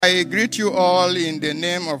I greet you all in the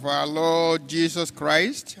name of our Lord Jesus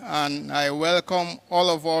Christ, and I welcome all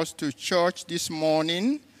of us to church this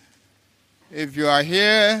morning. If you are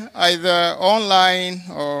here either online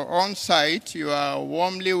or on site, you are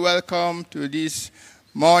warmly welcome to this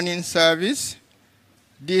morning service.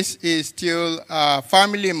 This is still our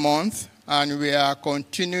family month, and we are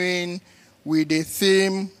continuing with the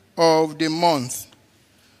theme of the month.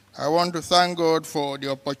 I want to thank God for the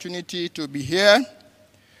opportunity to be here.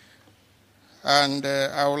 And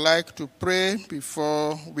I would like to pray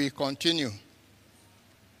before we continue.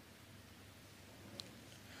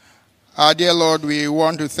 Our dear Lord, we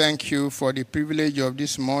want to thank you for the privilege of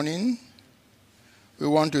this morning. We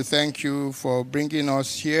want to thank you for bringing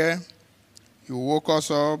us here. You woke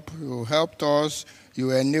us up, you helped us,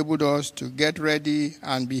 you enabled us to get ready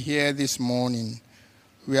and be here this morning.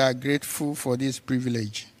 We are grateful for this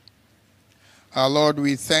privilege. Our Lord,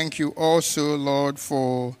 we thank you also, Lord,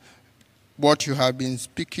 for what you have been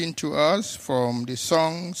speaking to us from the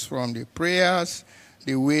songs, from the prayers,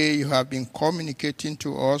 the way you have been communicating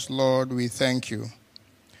to us, Lord, we thank you.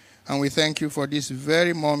 And we thank you for this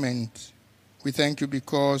very moment. We thank you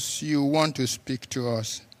because you want to speak to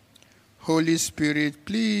us. Holy Spirit,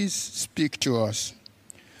 please speak to us.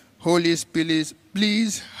 Holy Spirit,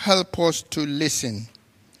 please help us to listen.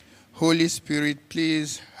 Holy Spirit,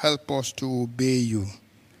 please help us to obey you.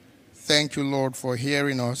 Thank you, Lord, for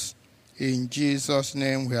hearing us. In Jesus'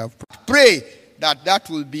 name we have prayed. Pray that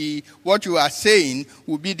will be what you are saying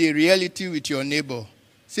will be the reality with your neighbor.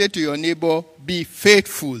 Say to your neighbor, be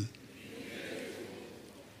faithful.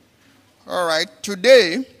 All right,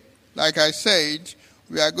 today, like I said,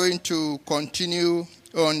 we are going to continue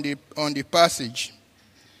on the passage.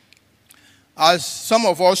 As some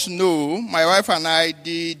of us know, my wife and I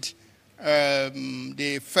did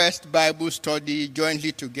the first Bible study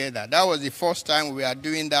jointly together. That was the first time we are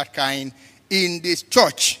doing that kind in this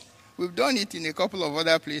church. We've done it in a couple of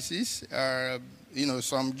other places,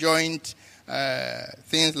 some joint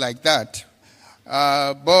things like that.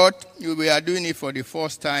 But we are doing it for the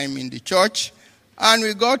first time in the church, and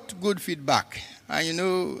we got good feedback. And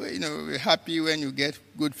we're happy when you get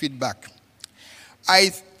good feedback. I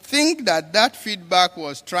think that feedback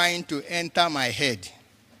was trying to enter my head,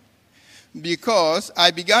 because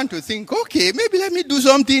I began to think, okay, maybe let me do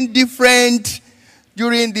something different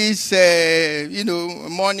during this,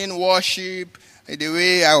 morning worship, the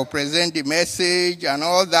way I will present the message and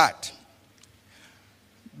all that.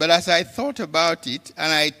 But as I thought about it,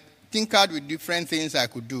 and I tinkered with different things I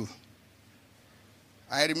could do,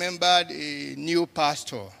 I remembered a new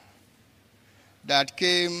pastor that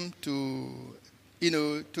came to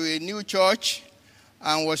a new church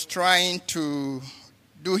and was trying to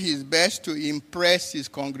do his best to impress his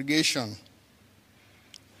congregation.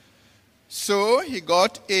 So he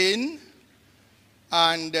got in,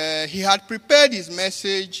 and he had prepared his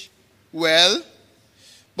message well,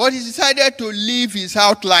 but he decided to leave his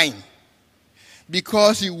outline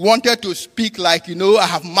because he wanted to speak like, I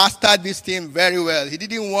have mastered this thing very well. He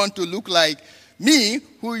didn't want to look like me,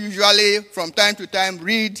 who usually from time to time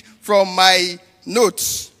read from my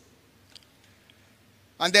notes.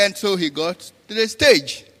 And then so he got to the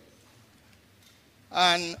stage.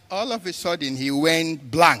 And all of a sudden he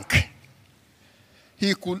went blank.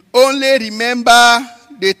 He could only remember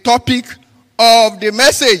the topic of the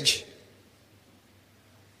message.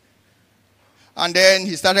 And then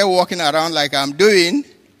he started walking around like I'm doing.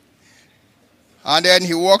 And then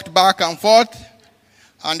he walked back and forth.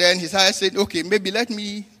 And then he started saying, okay, maybe let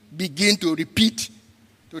me begin to repeat,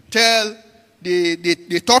 to tell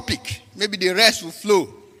the topic. Maybe the rest will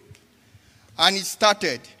flow. And he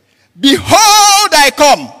started, behold, I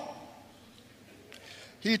come.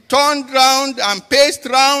 He turned round and paced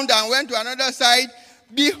round and went to another side.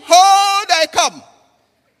 Behold, I come.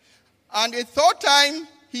 And the third time,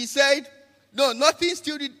 he said, no, nothing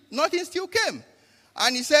still came.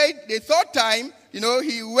 And he said, the third time,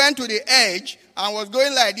 he went to the edge and was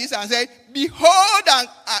going like this and said, behold,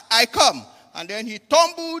 I come. And then he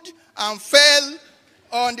tumbled and fell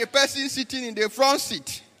on the person sitting in the front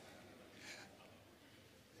seat.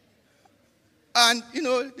 And,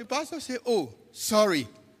 the pastor said, oh, sorry.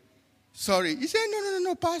 He said,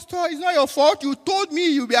 no, pastor, it's not your fault. You told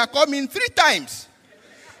me you were coming 3 times.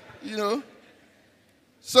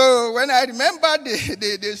 So when I remembered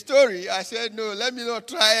the story, I said, no, let me not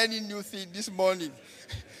try any new thing this morning.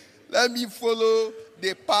 Let me follow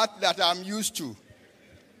the path that I'm used to.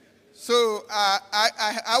 So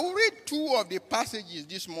I will read 2 of the passages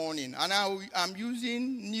this morning, and I'm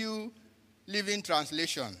using New Living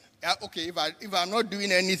Translation. Okay, if I'm not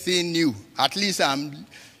doing anything new, at least I'm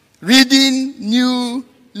reading New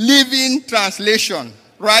Living Translation,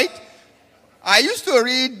 right? I used to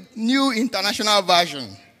read New International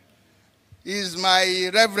Version. He's my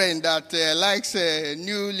reverend that likes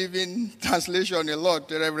New Living Translation a lot,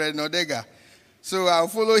 Reverend Odega. So I'll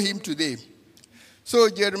follow him today. So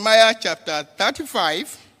Jeremiah chapter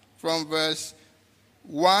 35 from verse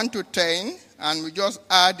 1 to 10, and we just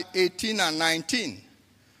add 18 and 19.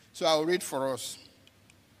 So I'll read for us.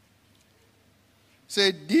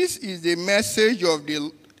 Say, this is the message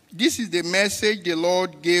the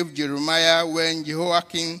Lord gave Jeremiah when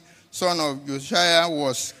Jehoiakim, son of Josiah,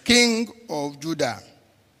 was king of Judah.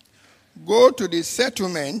 Go to the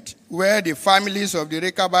settlement where the families of the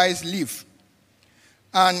Rechabites live,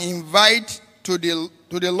 and invite them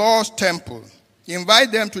to the Lord's temple.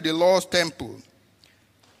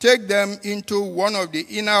 Take them into one of the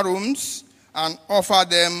inner rooms and offer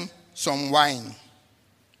them some wine.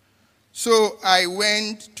 So I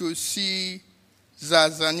went to see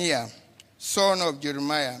Zazaniah, son of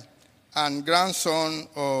Jeremiah, and grandson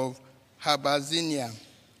of Habaziniah,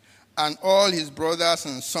 and all his brothers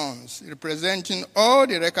and sons, representing all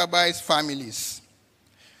the Rechabites' families.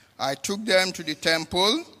 I took them to the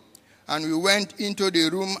temple, and we went into the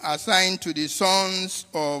room assigned to the sons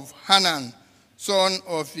of Hanan, son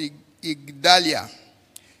of Igdaliah,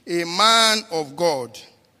 a man of God.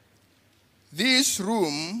 This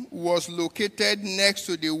room was located next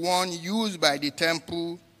to the one used by the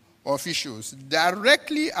temple officials,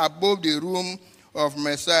 directly above the room of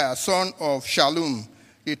Messiah, son of Shallum,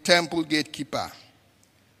 the temple gatekeeper.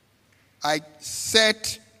 I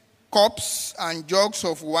set cups and jugs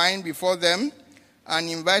of wine before them and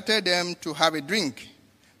invited them to have a drink,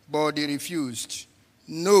 but they refused.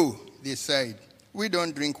 No, they said, we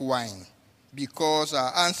don't drink wine, because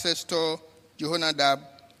our ancestor Jehonadab,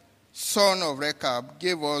 son of Rechab,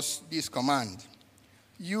 gave us this command: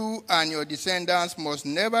 you and your descendants must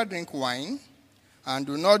never drink wine, and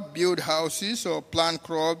do not build houses or plant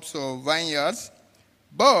crops or vineyards,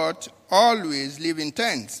 but always live in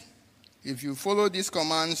tents. If you follow these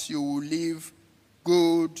commands, you will live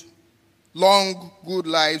good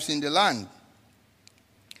lives in the land.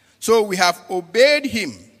 So we have obeyed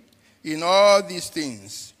him in all these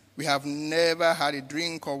things. We have never had a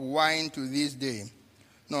drink of wine to this day,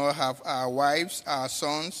 nor have our wives, our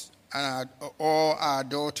sons, and all our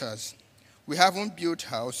daughters. We haven't built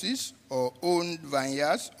houses or owned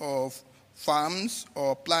vineyards or farms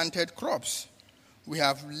or planted crops. We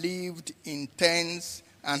have lived in tents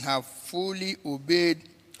and have fully obeyed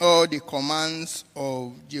all the commands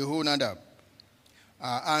of Jehonadab,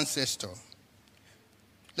 our ancestor.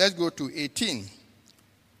 Let's go to 18.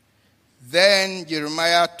 Then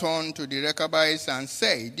Jeremiah turned to the Rechabites and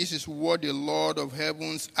said, this is what the Lord of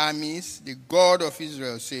heaven's armies, the God of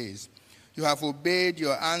Israel, says. You have obeyed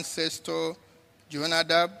your ancestor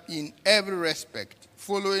Jehonadab in every respect,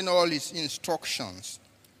 following all his instructions.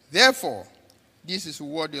 Therefore, this is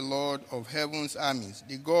what the Lord of heaven's armies,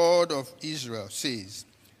 the God of Israel, says.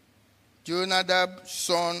 Jehonadab,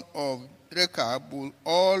 son of Rechab, will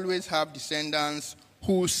always have descendants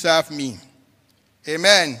who serve me.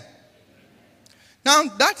 Amen. Now,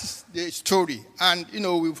 that's the story. And,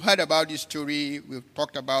 we've heard about this story. We've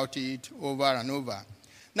talked about it over and over.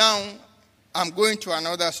 Now, I'm going to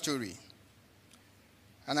another story.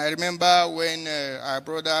 And I remember when our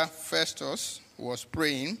brother Festus was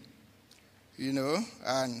praying,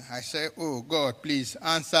 and I said, oh, God, please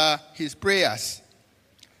answer his prayers,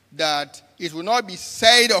 that it will not be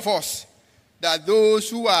said of us that those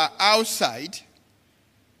who are outside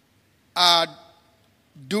are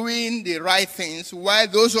doing the right things, while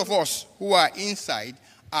those of us who are inside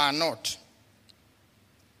are not.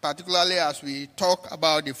 Particularly as we talk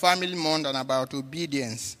about the family month and about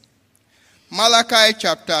obedience. Malachi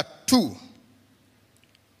chapter 2,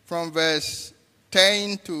 from verse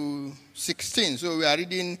 10 to 16. So we are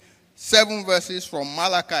reading 7 verses from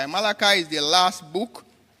Malachi. Malachi is the last book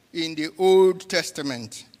in the Old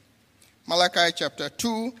Testament. Malachi chapter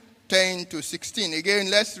 2, 10 to 16.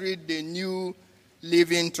 Again, let's read the New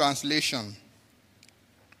Living Translation.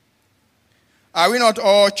 Are we not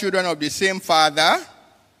all children of the same Father?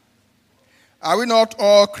 Are we not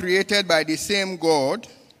all created by the same God?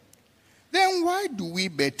 Then why do we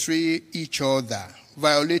betray each other,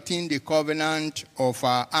 violating the covenant of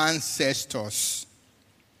our ancestors?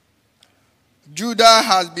 Judah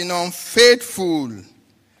has been unfaithful,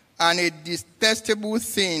 and a detestable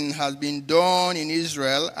thing has been done in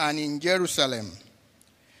Israel and in Jerusalem.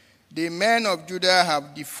 The men of Judah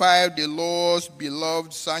have defiled the Lord's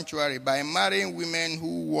beloved sanctuary by marrying women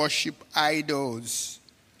who worship idols.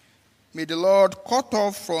 May the Lord cut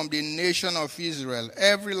off from the nation of Israel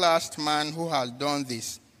every last man who has done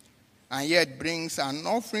this, and yet brings an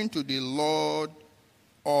offering to the Lord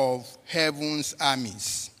of heaven's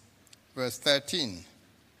armies. Verse 13.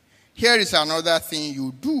 Here is another thing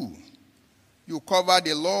you do. You cover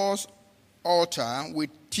the Lord's altar with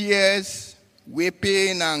tears,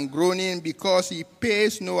 weeping, and groaning because he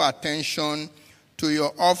pays no attention to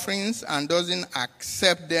your offerings and doesn't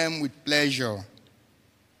accept them with pleasure.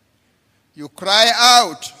 You cry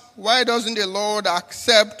out, why doesn't the Lord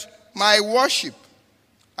accept my worship?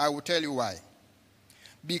 I will tell you why.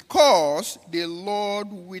 Because the Lord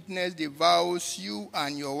witnessed the vows you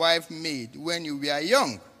and your wife made when you were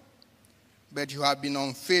young, but you have been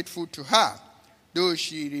unfaithful to her, though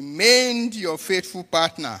she remained your faithful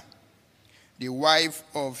partner, the wife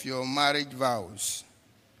of your marriage vows.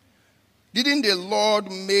 Didn't the Lord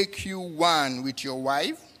make you one with your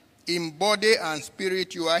wife? In body and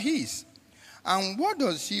spirit you are his. And what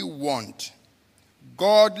does he want?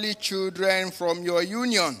 Godly children from your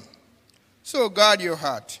union. So guard your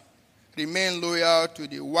heart. Remain loyal to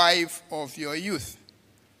the wife of your youth.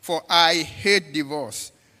 For I hate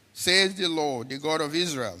divorce, says the Lord, the God of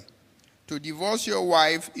Israel. To divorce your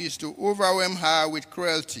wife is to overwhelm her with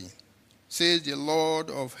cruelty, says the Lord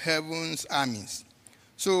of heaven's armies.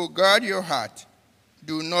 So guard your heart.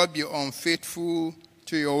 Do not be unfaithful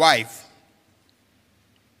to your wife.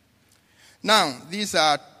 Now, these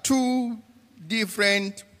are two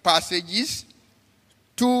different passages,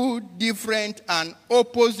 two different and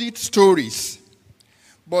opposite stories,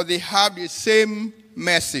 but they have the same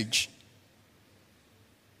message.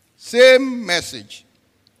 Same message.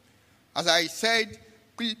 As I said,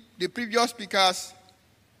 the previous speakers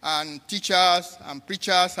and teachers and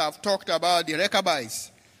preachers have talked about the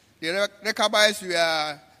Rechabites. The Rechabites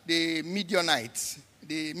were the Midianites.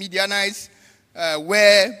 The Midianites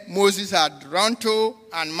where Moses had run to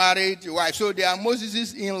and married a wife. So they are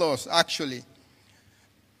Moses' in-laws, actually.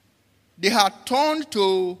 They had turned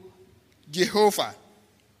to Jehovah.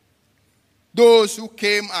 Those who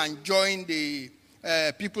came and joined the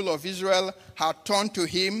people of Israel had turned to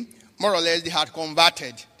him. More or less, they had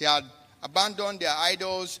converted. They had abandoned their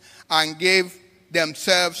idols and gave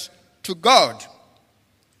themselves to God.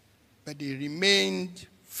 But they remained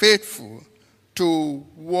faithful to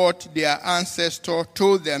what their ancestor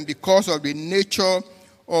told them because of the nature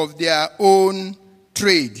of their own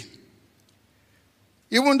trade.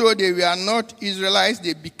 Even though they were not Israelites,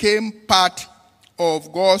 they became part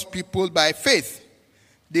of God's people by faith.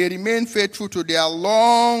 They remained faithful to their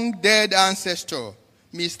long-dead ancestor,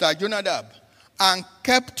 Mr. Jonadab, and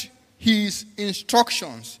kept his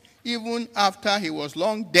instructions even after he was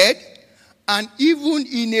long dead, and even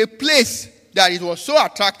in a place that it was so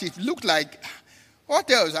attractive. It looked like, what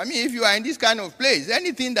else? I mean, if you are in this kind of place,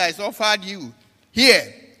 anything that is offered you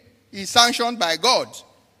here is sanctioned by God.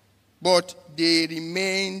 But they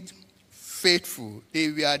remained faithful. They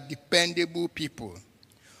were dependable people.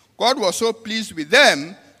 God was so pleased with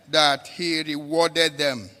them that he rewarded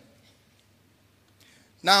them.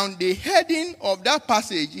 Now, the heading of that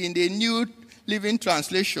passage in the New Living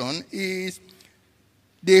Translation is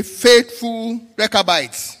the faithful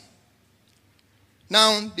Rechabites.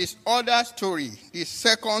 Now, this other story, the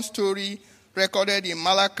second story recorded in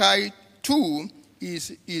Malachi 2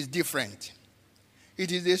 is different.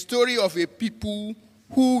 It is the story of a people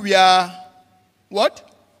who were,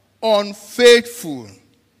 what? Unfaithful.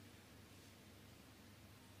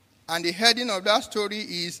 And the heading of that story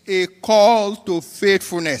is a call to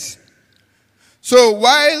faithfulness. So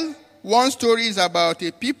while one story is about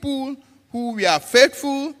a people who were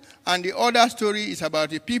faithful, and the other story is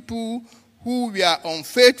about a people who were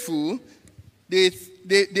unfaithful,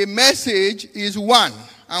 the message is one.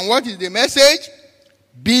 And what is the message?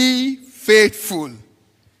 Be faithful.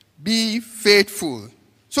 Be faithful.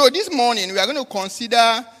 So this morning we are going to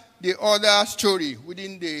consider the other story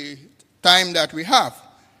within the time that we have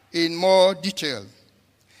in more detail.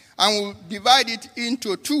 And we'll divide it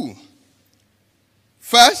into two.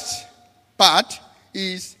 First part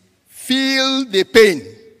is feel the pain.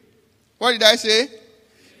 What did I say?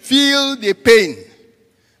 Feel the pain.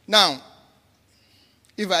 Now,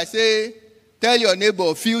 if I say, tell your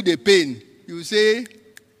neighbor, feel the pain, you say,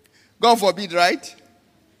 God forbid, right?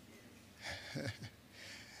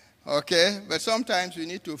 Okay, but sometimes we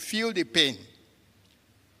need to feel the pain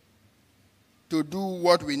to do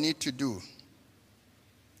what we need to do.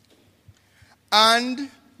 And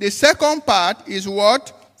the second part is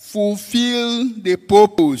what? Fulfill the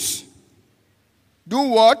purpose. Do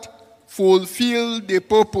what? Fulfill the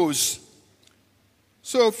purpose.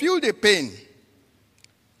 So feel the pain.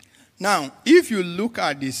 Now, if you look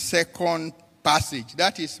at the second passage,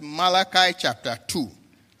 that is Malachi chapter 2,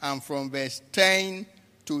 and from verse 10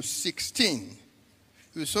 to 16,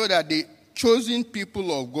 you saw that the chosen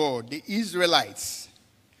people of God, the Israelites,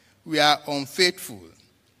 were unfaithful.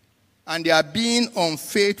 And they are being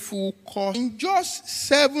unfaithful in just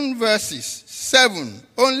 7 verses,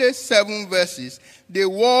 only 7 verses, the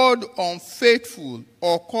word unfaithful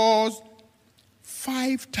occurs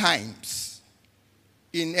 5 times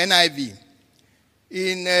in NIV.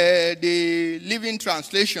 In the Living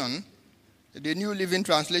Translation, the New Living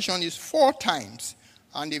Translation is 4 times.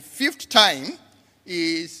 And the 5th time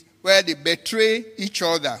is where they betray each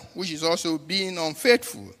other, which is also being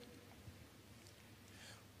unfaithful.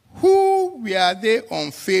 Who were they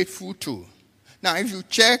unfaithful to? Now, if you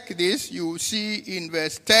check this, you will see in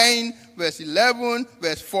verse 10, verse 11,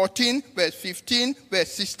 verse 14, verse 15,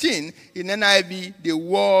 verse 16, in NIV, the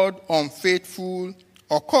word unfaithful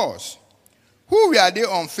occurs. Who were they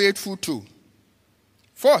unfaithful to?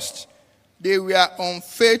 First, they were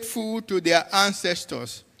unfaithful to their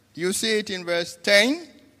ancestors. You see it in verse 10.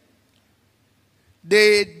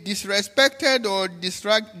 They disrespected or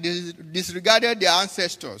disregarded their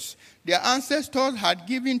ancestors. Their ancestors had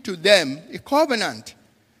given to them a covenant.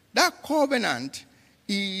 That covenant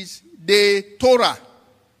is the Torah,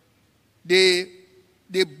 the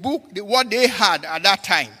book, what they had at that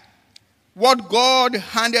time, what God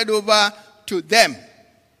handed over to them.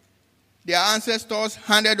 Their ancestors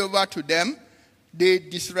handed over to them. They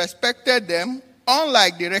disrespected them,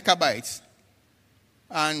 unlike the Rechabites.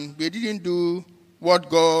 And they didn't do what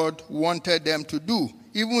God wanted them to do,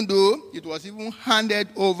 even though it was even handed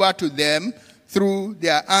over to them through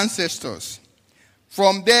their ancestors.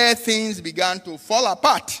 From there, things began to fall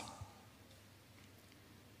apart.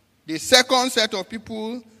 The second set of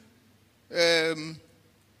people, they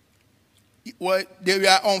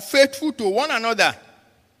were unfaithful to one another.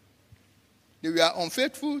 They were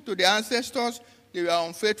unfaithful to their ancestors. They were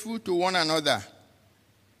unfaithful to one another.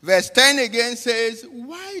 Verse 10 again says,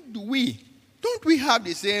 don't we have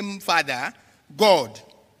the same Father, God?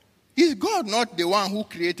 Is God not the one who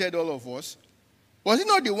created all of us? Was he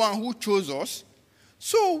not the one who chose us?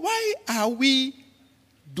 So why are we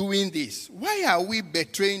doing this? Why are we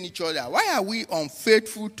betraying each other? Why are we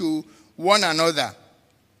unfaithful to one another?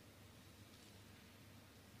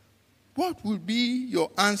 What would be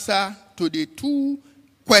your answer to the 2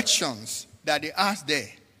 questions that they asked there?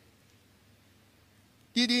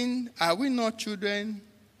 Are we not children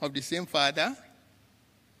of the same Father?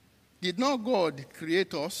 Did not God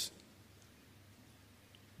create us?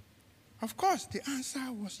 Of course, the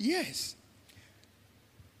answer was yes.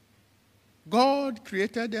 God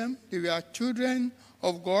created them. They were children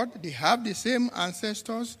of God. They have the same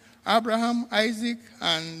ancestors, Abraham, Isaac,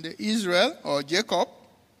 and Israel, or Jacob.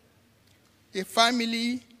 A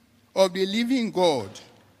family of the living God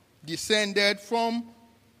descended from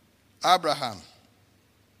Abraham.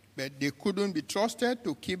 But they couldn't be trusted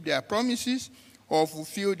to keep their promises or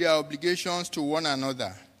fulfill their obligations to one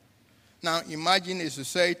another. Now imagine a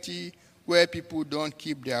society where people don't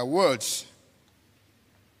keep their words.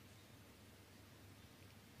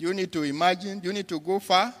 You need to imagine, you need to go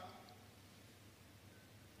far.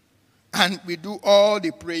 And we do all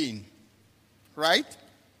the praying, right?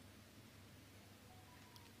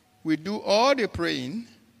 We do all the praying.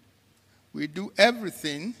 We do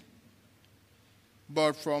everything.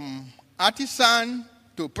 But from artisan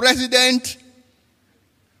to president,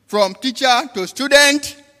 from teacher to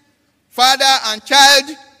student, father and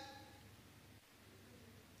child,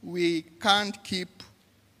 we can't keep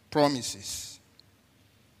promises.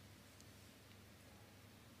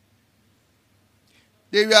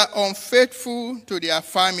 They were unfaithful to their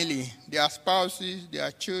family, their spouses,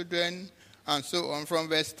 their children, and so on. From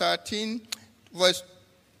verse 13, verse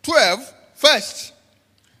 12, first.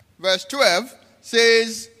 Verse 12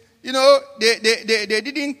 says, they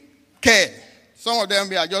didn't care. Some of them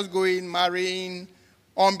were just marrying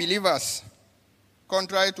unbelievers,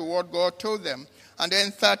 contrary to what God told them. And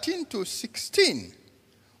then 13 to 16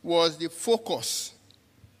 was the focus.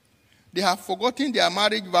 They have forgotten their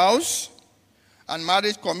marriage vows and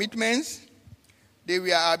marriage commitments. They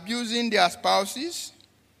were abusing their spouses,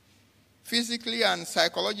 physically and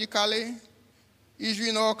psychologically,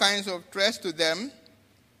 issuing all kinds of threats to them.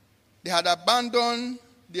 They had abandoned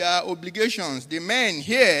their obligations. The men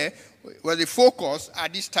here were the focus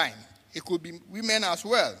at this time. It could be women as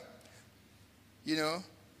well.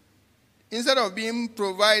 Instead of being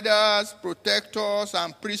providers, protectors,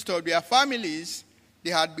 and priests of their families, they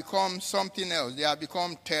had become something else. They had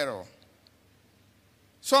become terror.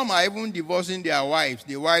 Some are even divorcing their wives,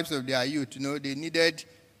 the wives of their youth. They needed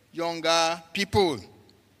younger people.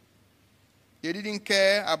 They didn't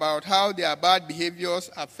care about how their bad behaviors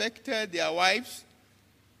affected their wives.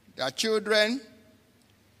 Their children,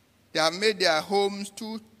 they have made their homes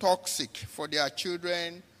too toxic for their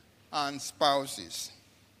children and spouses.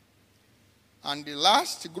 And the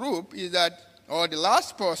last group is that, or the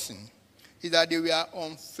last person, is that they were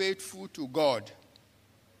unfaithful to God.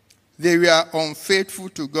 They were unfaithful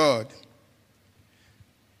to God.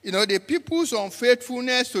 You know, the people's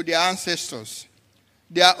unfaithfulness to their ancestors,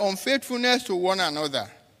 their unfaithfulness to one another,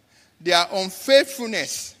 their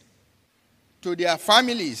unfaithfulness to their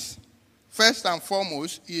families, first and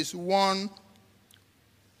foremost, is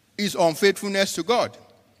unfaithfulness to God.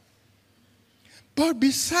 But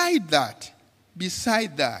beside that,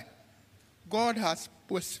 God has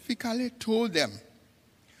specifically told them,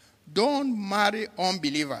 don't marry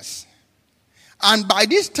unbelievers. And by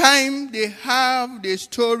this time, they have the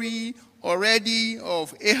story already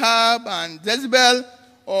of Ahab and Jezebel,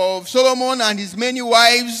 of Solomon and his many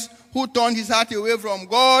wives who turned his heart away from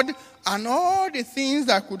God, and all the things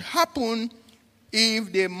that could happen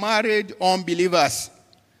if they married unbelievers.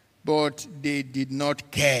 But they did not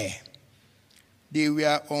care. They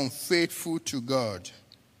were unfaithful to God.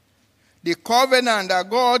 The covenant that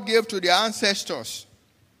God gave to their ancestors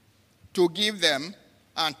to give them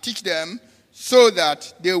and teach them so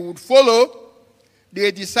that they would follow, they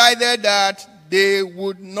decided that they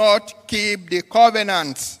would not keep the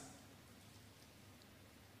covenant.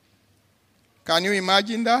 Can you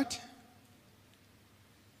imagine that?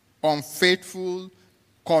 Unfaithful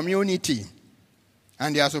community.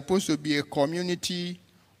 And they are supposed to be a community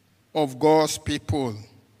of God's people.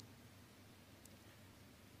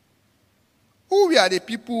 Who were the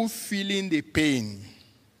people feeling the pain?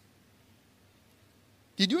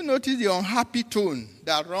 Did you notice the unhappy tone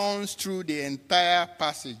that runs through the entire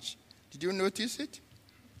passage? Did you notice it?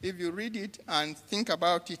 If you read it and think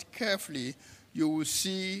about it carefully, you will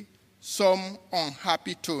see some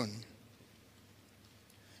unhappy tone.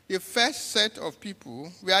 The first set of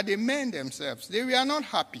people were the men themselves. They were not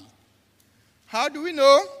happy. How do we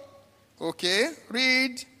know? Okay,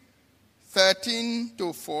 read 13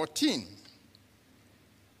 to 14.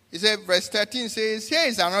 It says, verse 13 says, here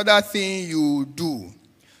is another thing you do.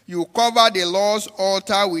 You cover the Lord's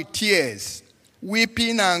altar with tears,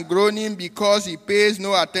 weeping and groaning because he pays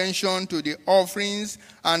no attention to the offerings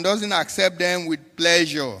and doesn't accept them with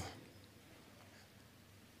pleasure.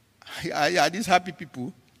 Are these happy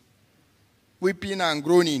people? Weeping and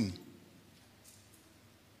groaning.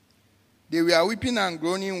 They were weeping and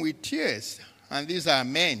groaning with tears. And these are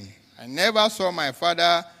men. I never saw my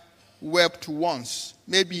father wept once.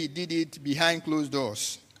 Maybe he did it behind closed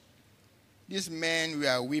doors. These men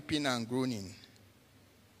were weeping and groaning.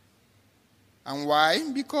 And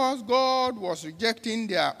why? Because God was rejecting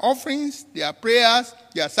their offerings, their prayers,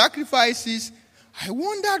 their sacrifices. I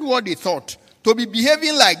wondered what they thought, to be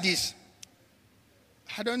behaving like this.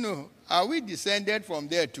 I don't know. Are we descended from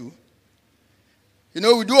there too? You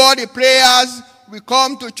know, we do all the prayers, we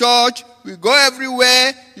come to church, we go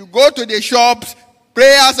everywhere, you go to the shops,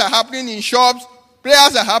 prayers are happening in shops,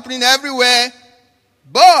 prayers are happening everywhere,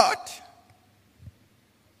 but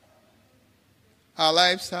our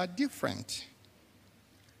lives are different.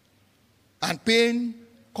 And pain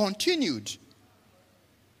continued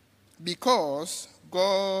because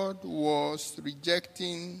God was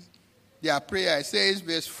rejecting their prayer. It says,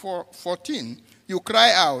 verse 14, you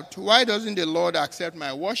cry out, why doesn't the Lord accept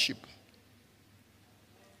my worship?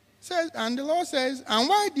 And the Lord says, and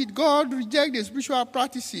why did God reject the spiritual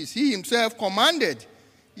practices he himself commanded?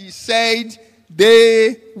 He said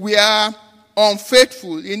they were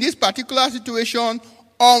unfaithful. In this particular situation,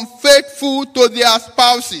 unfaithful to their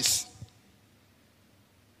spouses.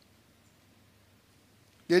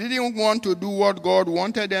 They didn't want to do what God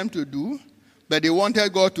wanted them to do, but they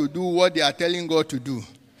wanted God to do what they are telling God to do.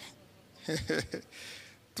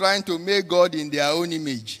 Trying to make God in their own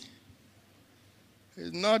image.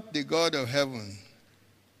 It's not the God of heaven.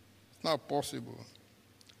 It's not possible.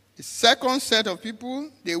 The second set of people,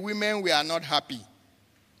 the women, were not happy.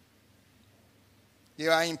 They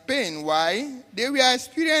were in pain. Why? They were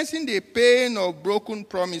experiencing the pain of broken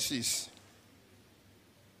promises.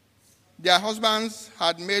 Their husbands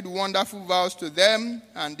had made wonderful vows to them,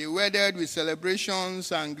 and they wedded with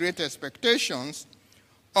celebrations and great expectations.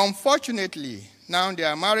 Unfortunately, now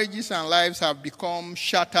their marriages and lives have become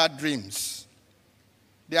shattered dreams.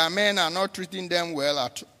 Their men are not treating them well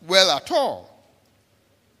at all.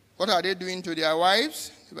 What are they doing to their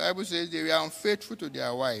wives? The Bible says they were unfaithful to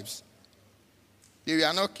their wives. They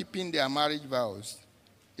were not keeping their marriage vows.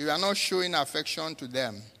 They were not showing affection to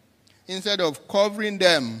them. Instead of covering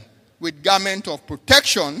them with garment of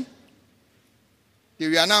protection, they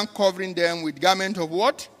were now covering them with garment of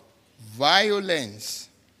what? Violence.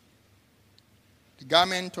 The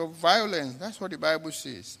garment of violence. That's what the Bible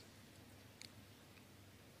says.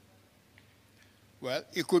 Well,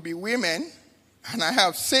 it could be women, and I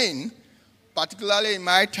have seen, particularly in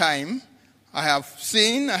my time, I have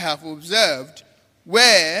observed,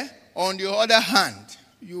 where, on the other hand,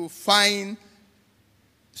 you find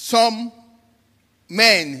some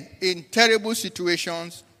men in terrible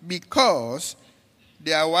situations because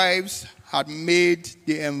their wives had made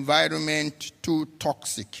the environment too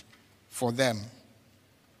toxic for them.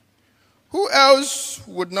 Who else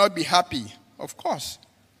would not be happy? Of course.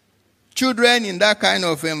 Children in that kind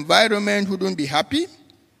of environment wouldn't be happy.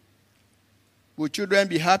 Would children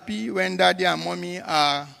be happy when daddy and mommy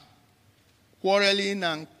are quarreling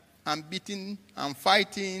and beating and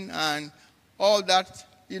fighting and all that,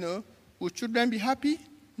 Would children be happy?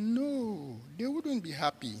 No, they wouldn't be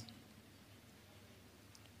happy.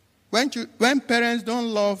 When parents don't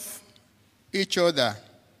love each other,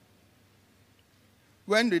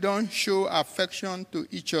 when they don't show affection to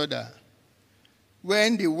each other,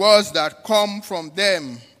 when the words that come from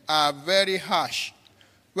them are very harsh,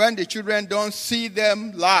 when the children don't see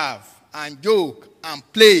them laugh and joke and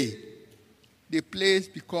play, the place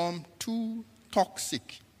becomes too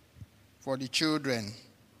toxic for the children.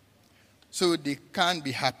 So they can't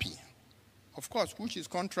be happy. Of course, which is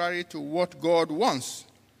contrary to what God wants.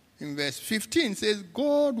 In verse 15 says,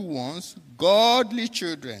 God wants godly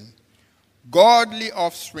children, godly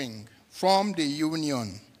offspring from the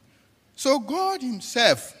union. So God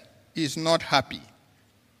himself is not happy.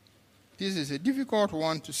 This is a difficult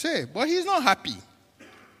one to say, but he's not happy.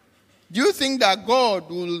 Do you think that God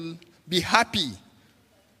will be happy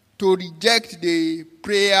to reject the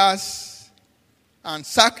prayers and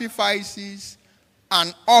sacrifices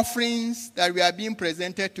and offerings that were being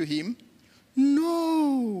presented to him?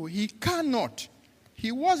 No, he cannot.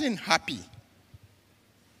 He wasn't happy.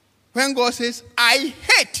 When God says, I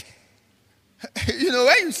hate,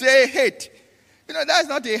 when you say hate, that's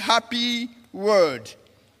not a happy word.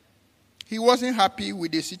 He wasn't happy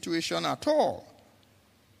with the situation at all.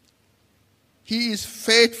 He is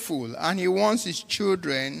faithful and he wants his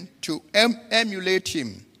children to emulate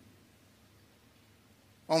him.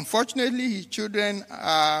 Unfortunately, his children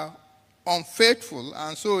are unfaithful,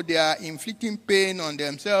 and so they are inflicting pain on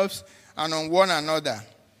themselves and on one another.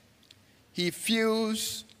 He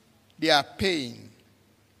feels their pain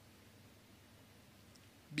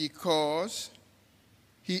because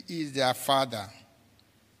he is their father.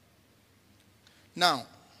 Now,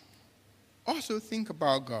 also think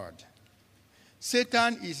about God.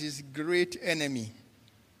 Satan is his great enemy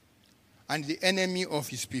and the enemy of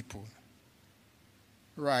his people.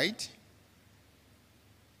 Right?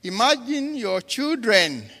 Imagine your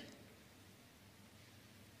children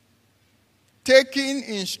taking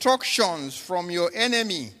instructions from your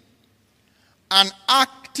enemy and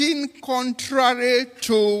acting contrary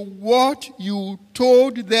to what you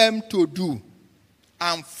told them to do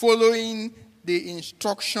and following the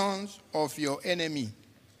instructions of your enemy.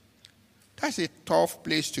 That's a tough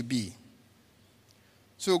place to be.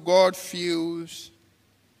 So God feels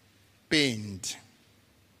pained.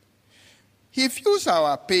 He feels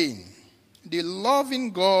our pain. The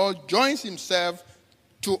loving God joins himself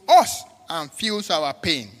to us and feels our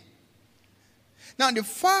pain. Now, the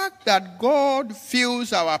fact that God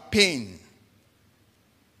feels our pain,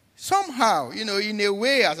 somehow, in a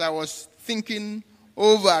way, as I was thinking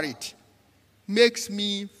over it, makes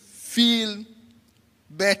me feel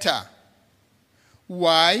better.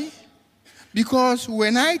 Why? Because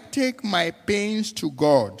when I take my pains to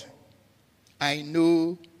God, I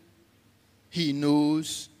know he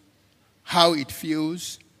knows how it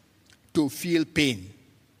feels to feel pain.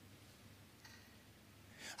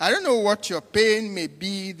 I don't know what your pain may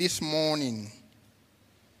be this morning.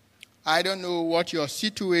 I don't know what your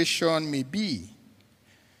situation may be.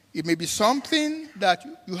 It may be something that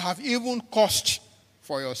you have even caused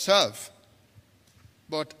for yourself.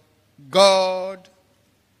 But God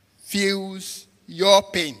feels your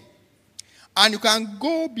pain. And you can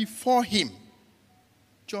go before him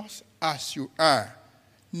just as you are,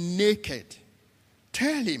 naked.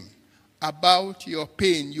 Tell him about your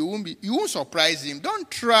pain. You won't surprise him. Don't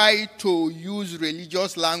try to use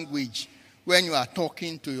religious language when you are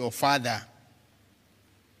talking to your father.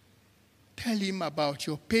 Tell him about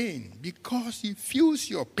your pain because he feels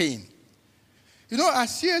your pain.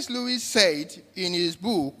 As C.S. Lewis said in his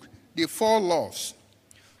book, The Four Loves,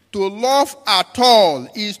 to love at all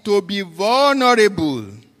is to be vulnerable.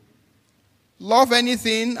 Love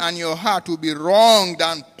anything and your heart will be wronged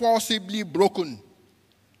and possibly broken.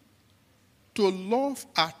 To love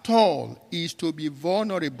at all is to be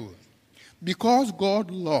vulnerable. Because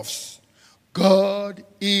God loves, God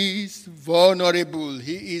is vulnerable.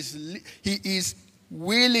 He is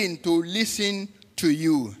willing to listen to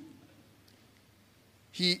you.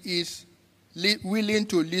 He is willing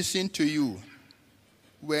to listen to you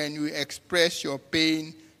when you express your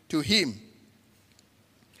pain to him.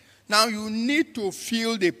 Now you need to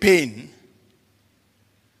feel the pain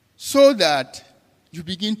so that you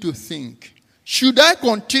begin to think, should I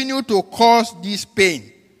continue to cause this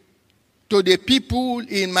pain to the people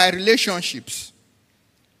in my relationships?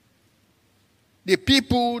 The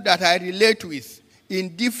people that I relate with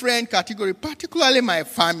in different categories, particularly my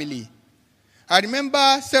family. I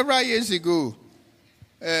remember several years ago,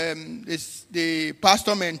 the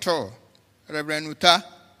pastor mentor, Reverend Uta,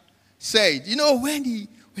 said,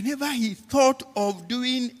 whenever he thought of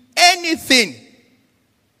doing anything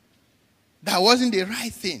that wasn't the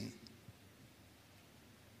right thing,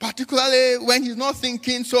 particularly when he's not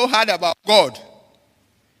thinking so hard about God,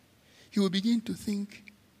 he will begin to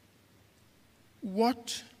think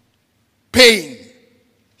what pain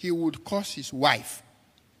he would cause his wife,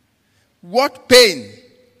 what pain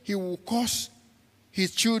he will cause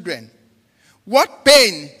his children, what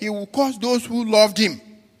pain he will cause those who loved him,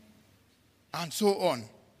 and so on.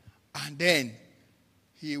 And then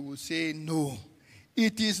he will say, no,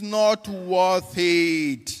 it is not worth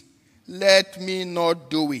it. Let me not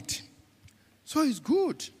do it. So it's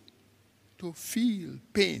good to feel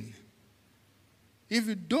pain. If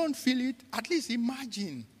you don't feel it, at least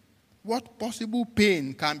imagine what possible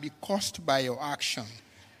pain can be caused by your action,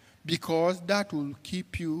 because that will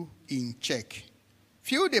keep you in check.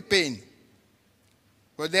 Feel the pain,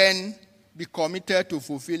 but then be committed to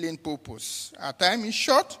fulfilling purpose. Our time is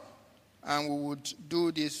short, and we would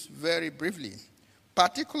do this very briefly.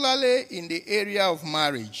 Particularly in the area of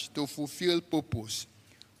marriage, to fulfill purpose.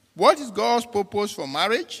 What is God's purpose for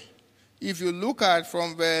marriage? If you look at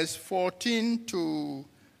from verse 14 to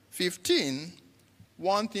 15,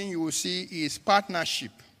 one thing you will see is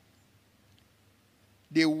partnership.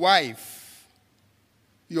 The wife,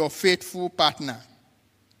 your faithful partner.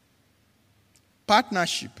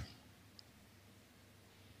 Partnership.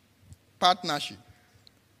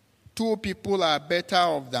 Two people are better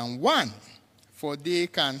off than one, for they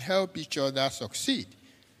can help each other succeed.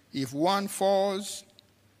 If one falls,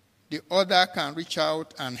 the other can reach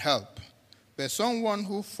out and help. But someone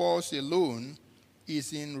who falls alone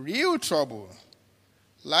is in real trouble.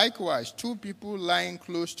 Likewise, two people lying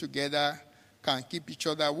close together can keep each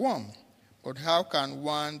other warm. But how can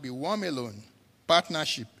one be warm alone?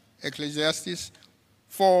 Partnership. Ecclesiastes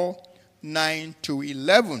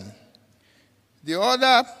 4:9-11. The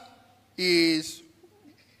other is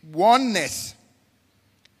oneness.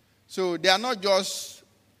 So they are not just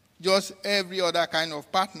every other kind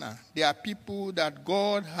of partner. They are people that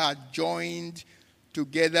God has joined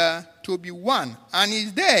together to be one. And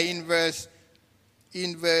it's there in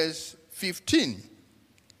verse 15,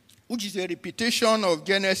 which is a repetition of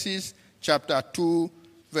Genesis chapter 2,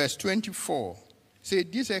 verse 24. Say,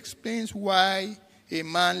 this explains why a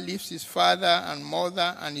man leaves his father and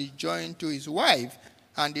mother and is joined to his wife,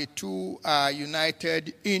 and the two are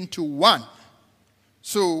united into one.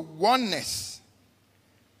 So, oneness.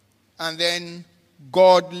 And then,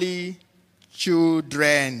 godly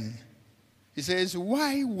children. He says,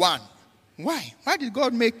 why one? Why? Why did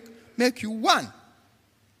God make you one?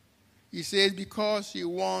 He says, because he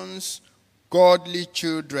wants godly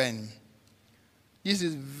children. This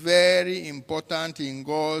is very important in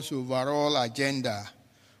God's overall agenda.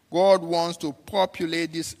 God wants to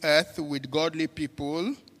populate this earth with godly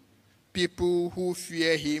people, people who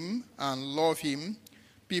fear him and love him,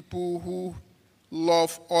 people who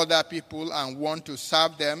love other people and want to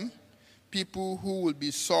serve them, people who will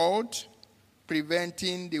be salt,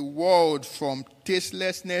 preventing the world from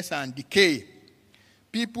tastelessness and decay,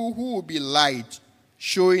 people who will be light,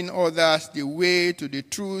 showing others the way to the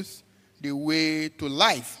truth, the way to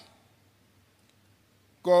life.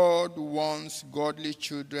 God wants godly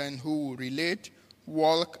children who will relate,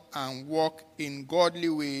 walk, and walk in godly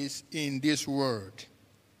ways in this world.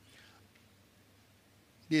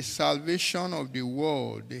 The salvation of the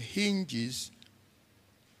world hinges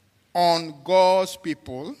on God's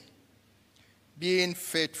people being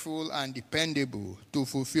faithful and dependable to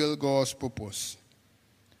fulfill God's purpose.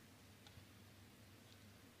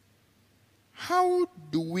 How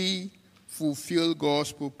do we fulfill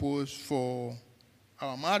God's purpose for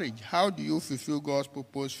our marriage? How do you fulfill God's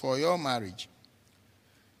purpose for your marriage?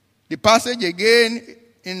 The passage again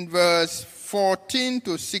in verse 14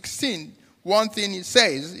 to 16, one thing it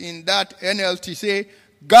says in that NLT, say,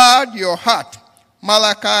 guard your heart.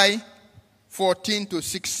 Malachi 14 to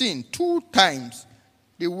 16, 2 times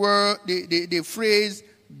the phrase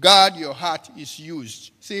guard your heart is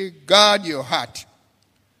used. Say, guard your heart.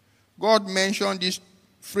 God mentioned these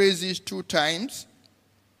phrases 2 times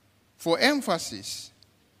for emphasis.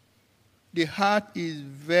 The heart is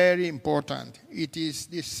very important. It is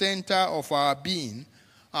the center of our being,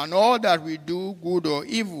 and all that we do, good or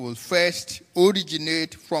evil, first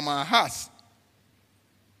originate from our hearts.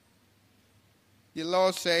 The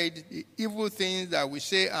Lord said the evil things that we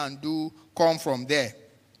say and do come from there.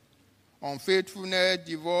 Unfaithfulness,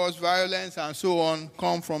 divorce, violence, and so on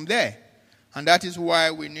come from there. And that is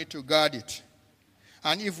why we need to guard it.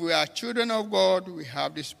 And if we are children of God, we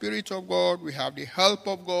have the Spirit of God, we have the help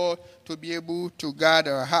of God to be able to guard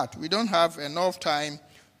our heart. We don't have enough time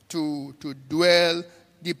to dwell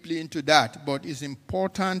deeply into that, but it's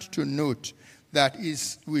important to note that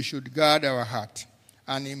we should guard our heart.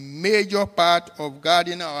 And a major part of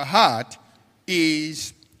guarding our heart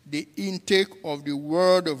is the intake of the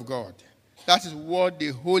Word of God. That is what the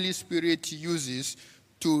Holy Spirit uses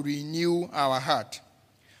to renew our heart.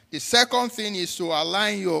 The second thing is to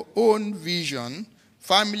align your own vision,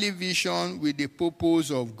 family vision, with the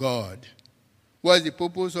purpose of God. What is the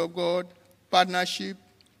purpose of God? Partnership,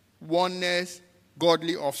 oneness,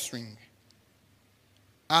 godly offspring.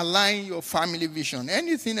 Align your family vision.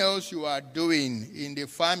 Anything else you are doing in the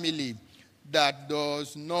family that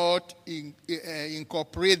does not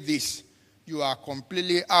incorporate this, you are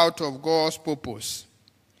completely out of God's purpose.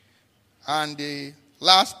 And the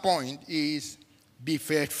last point is be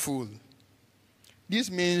faithful.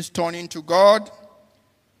 This means turning to God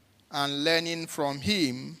and learning from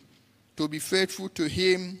Him to be faithful to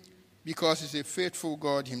Him because He's a faithful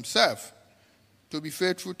God Himself. To be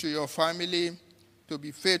faithful to your family, to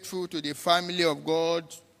be faithful to the family of God,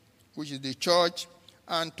 which is the church,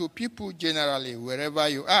 and to people generally, wherever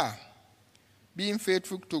you are. Being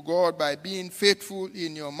faithful to God by being faithful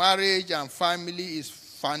in your marriage and family is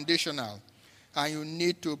foundational, and you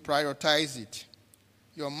need to prioritize it.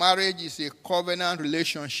 Your marriage is a covenant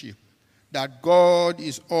relationship that God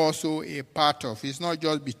is also a part of. It's not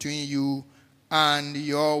just between you and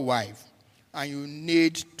your wife, and you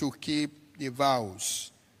need to keep the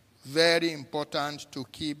vows. Very important to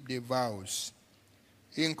keep the vows.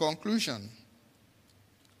 In conclusion,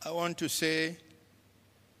 I want to say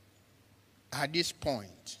at this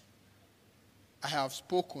point, I have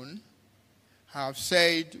spoken, I have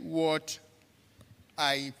said what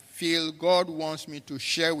I feel God wants me to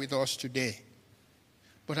share with us today.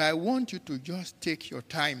 But I want you to just take your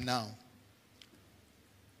time now,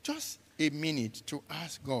 just a minute, to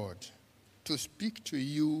ask God to speak to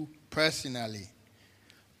you personally.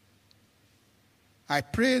 I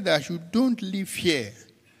pray that you don't leave here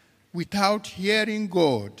without hearing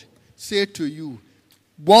God say to you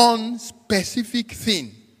one specific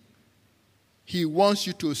thing He wants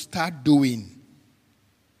you to start doing.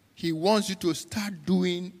 He wants you to start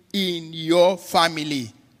doing in your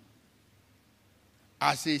family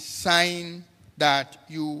as a sign that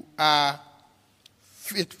you are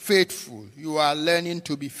faithful. You are learning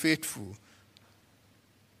to be faithful.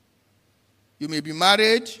 You may be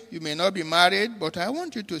married, you may not be married, but I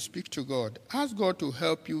want you to speak to God. Ask God to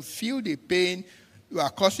help you feel the pain you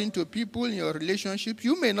are causing to people in your relationship.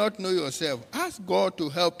 You may not know yourself. Ask God to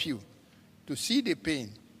help you to see the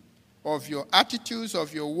pain of your attitudes,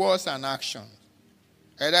 of your words and actions.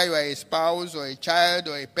 Either you are a spouse or a child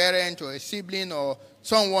or a parent or a sibling or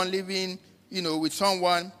someone living, with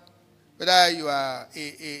someone, whether you are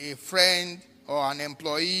a friend or an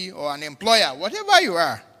employee or an employer, whatever you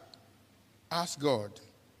are. Ask God.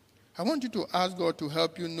 I want you to ask God to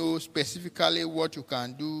help you know specifically what you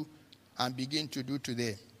can do and begin to do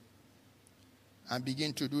today and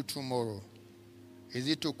begin to do tomorrow. Is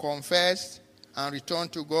it to confess and return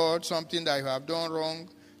to God something that you have done wrong?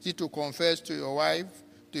 Is it to confess to your wife,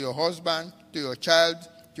 to your husband, to your child,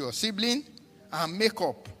 to your sibling, and make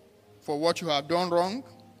up for what you have done wrong?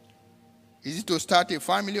 Is it to start a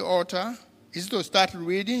family altar? Is it to start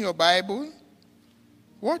reading your Bible?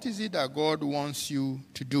 What is it that God wants you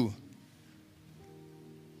to do?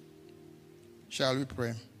 Shall we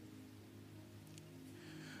pray?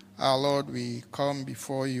 Our Lord, we come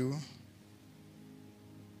before you.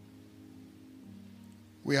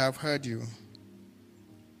 We have heard you.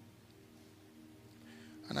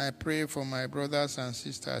 And I pray for my brothers and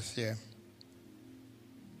sisters here.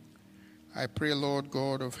 I pray, Lord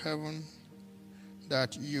God of heaven,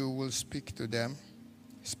 that you will speak to them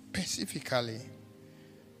specifically.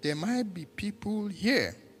 There might be people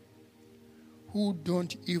here who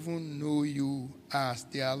don't even know you as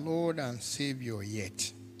their Lord and Savior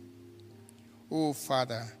yet. Oh,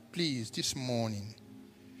 Father, please, this morning,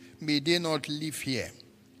 may they not live here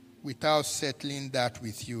without settling that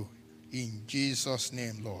with you. In Jesus'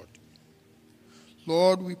 name, Lord.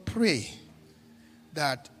 Lord, we pray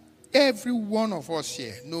that every one of us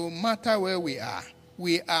here, no matter where we are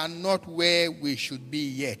not where we should be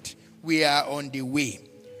yet. We are on the way.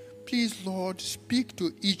 Please, Lord, speak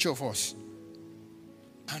to each of us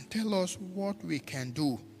and tell us what we can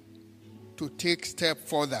do to take step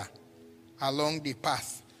further along the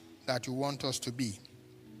path that you want us to be.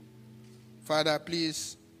 Father,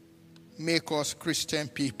 please make us Christian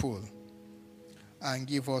people and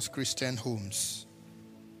give us Christian homes.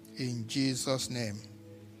 In Jesus' name,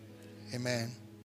 amen.